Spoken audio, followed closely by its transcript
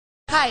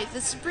Hi,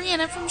 this is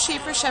Brianna from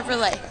Schafer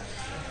Chevrolet.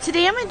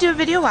 Today I'm going to do a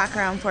video walk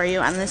around for you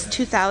on this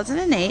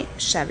 2008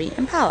 Chevy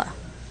Impala.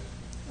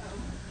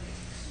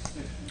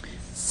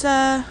 It's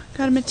got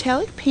a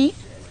metallic paint.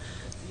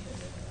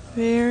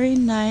 Very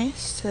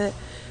nice. The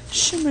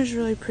shimmer's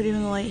really pretty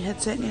when the light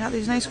hits it. And you got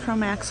these nice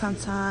chrome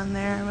accents on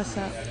there with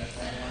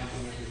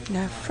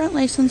the front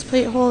license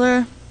plate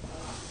holder.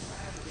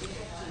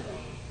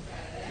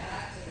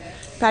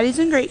 Body's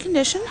in great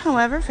condition.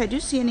 However, if I do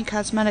see any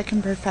cosmetic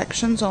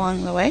imperfections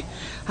along the way,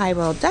 I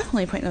will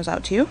definitely point those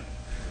out to you.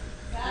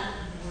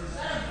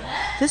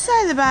 This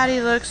side of the body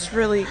looks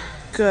really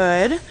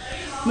good.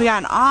 We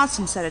got an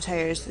awesome set of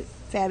tires.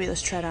 Fabulous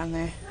tread on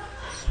there.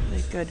 It's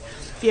really good.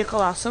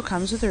 Vehicle also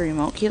comes with a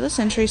remote keyless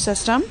entry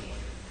system.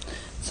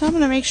 So I'm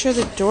going to make sure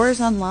the door is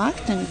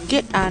unlocked and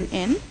get on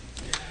in.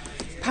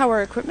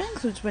 Power equipment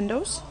includes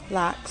windows,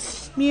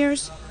 locks,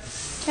 mirrors,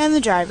 and the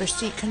driver's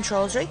seat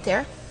controls right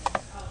there.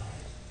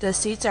 The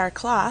seats are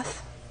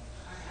cloth.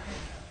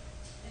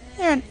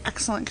 They're in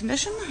excellent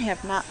condition. I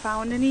have not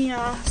found any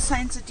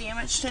signs of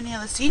damage to any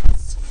of the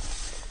seats.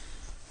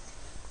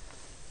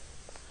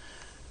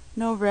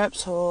 No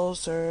rips,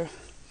 holes, or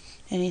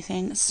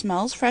anything. It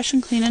smells fresh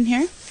and clean in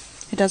here.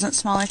 It doesn't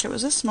smell like it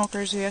was a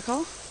smoker's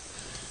vehicle.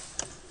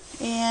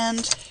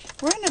 And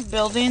we're in a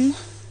building,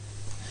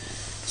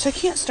 so I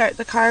can't start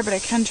the car, but I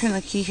can turn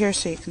the key here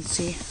so you can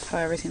see how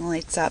everything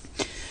lights up.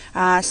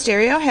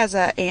 Stereo has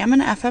a AM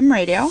and FM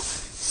radio.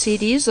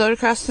 CDs load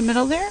across the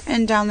middle there,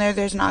 and down there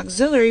there's an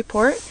auxiliary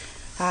port.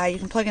 You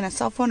can plug in a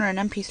cell phone or an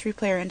MP3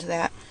 player into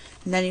that,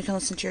 and then you can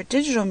listen to your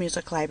digital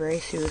music library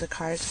through the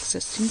car's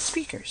existing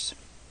speakers.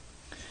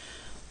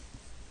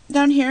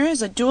 Down here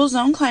is a dual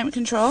zone climate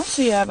control,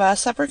 so you have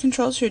separate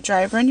controls for your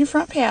driver and your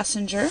front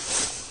passenger.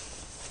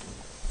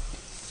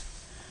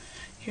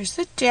 Here's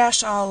the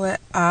dash all lit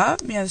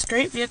up. You have this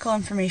great vehicle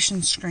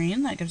information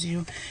screen that gives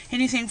you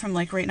anything from,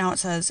 like right now it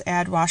says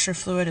add washer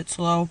fluid, it's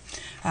low.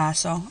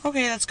 So,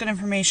 okay, that's good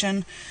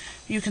information.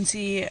 You can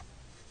see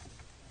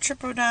trip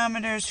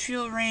odometers,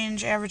 fuel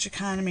range, average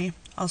economy,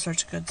 all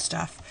sorts of good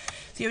stuff.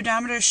 The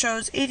odometer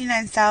shows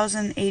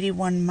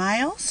 89,081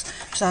 miles.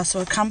 There's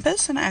also a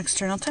compass and an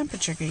external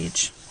temperature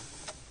gauge.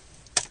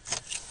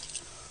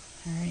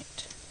 Alright.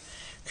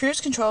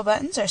 Cruise control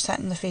buttons are set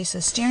in the face of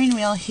the steering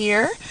wheel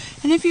here,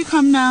 and if you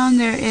come down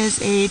there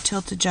is a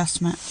tilt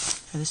adjustment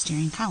for the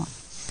steering column.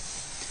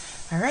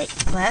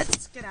 Alright,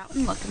 let's get out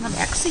and look in the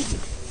back seat.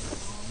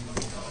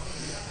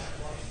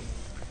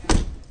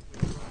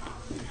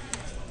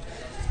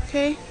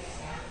 Okay,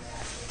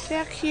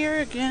 back here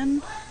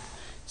again,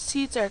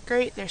 seats are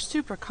great, they're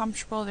super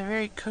comfortable, they're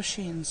very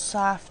cushy and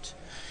soft.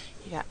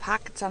 You got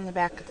pockets on the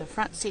back of the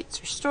front seats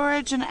for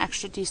storage and an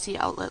extra DC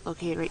outlet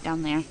located right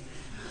down there.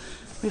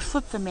 We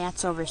flipped the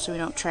mats over so we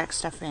don't track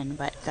stuff in,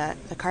 but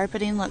the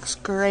carpeting looks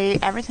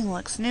great. Everything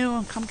looks new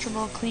and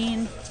comfortable,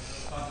 clean.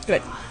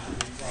 Good.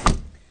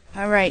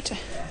 Alright.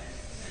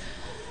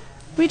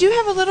 We do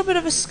have a little bit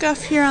of a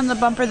scuff here on the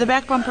bumper. The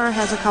back bumper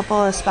has a couple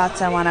of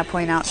spots I want to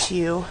point out to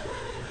you.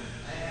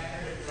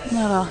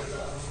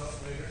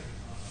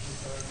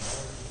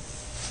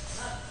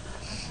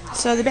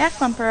 So the back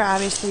bumper,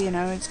 obviously,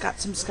 it's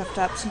got some scuffed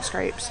up, some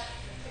scrapes,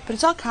 but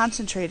it's all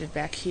concentrated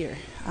back here.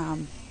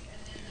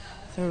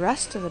 The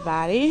rest of the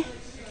body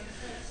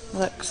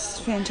looks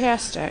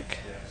fantastic.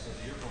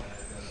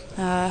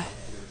 I'm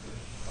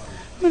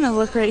going to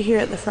look right here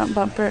at the front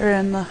bumper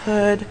and the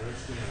hood.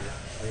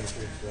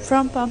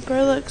 Front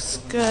bumper looks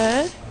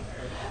good.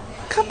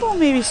 A couple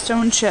maybe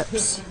stone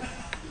chips,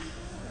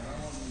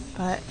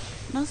 but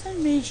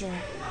nothing major.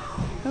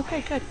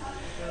 Okay, good.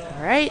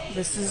 Alright,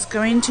 this is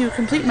going to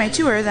complete my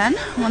tour then.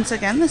 Once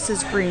again, this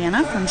is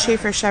Brianna from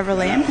Schafer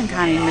Chevrolet in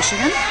Pinconning,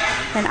 Michigan.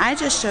 And I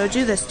just showed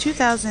you this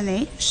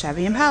 2008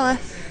 Chevy Impala.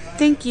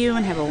 Thank you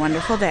and have a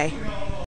wonderful day.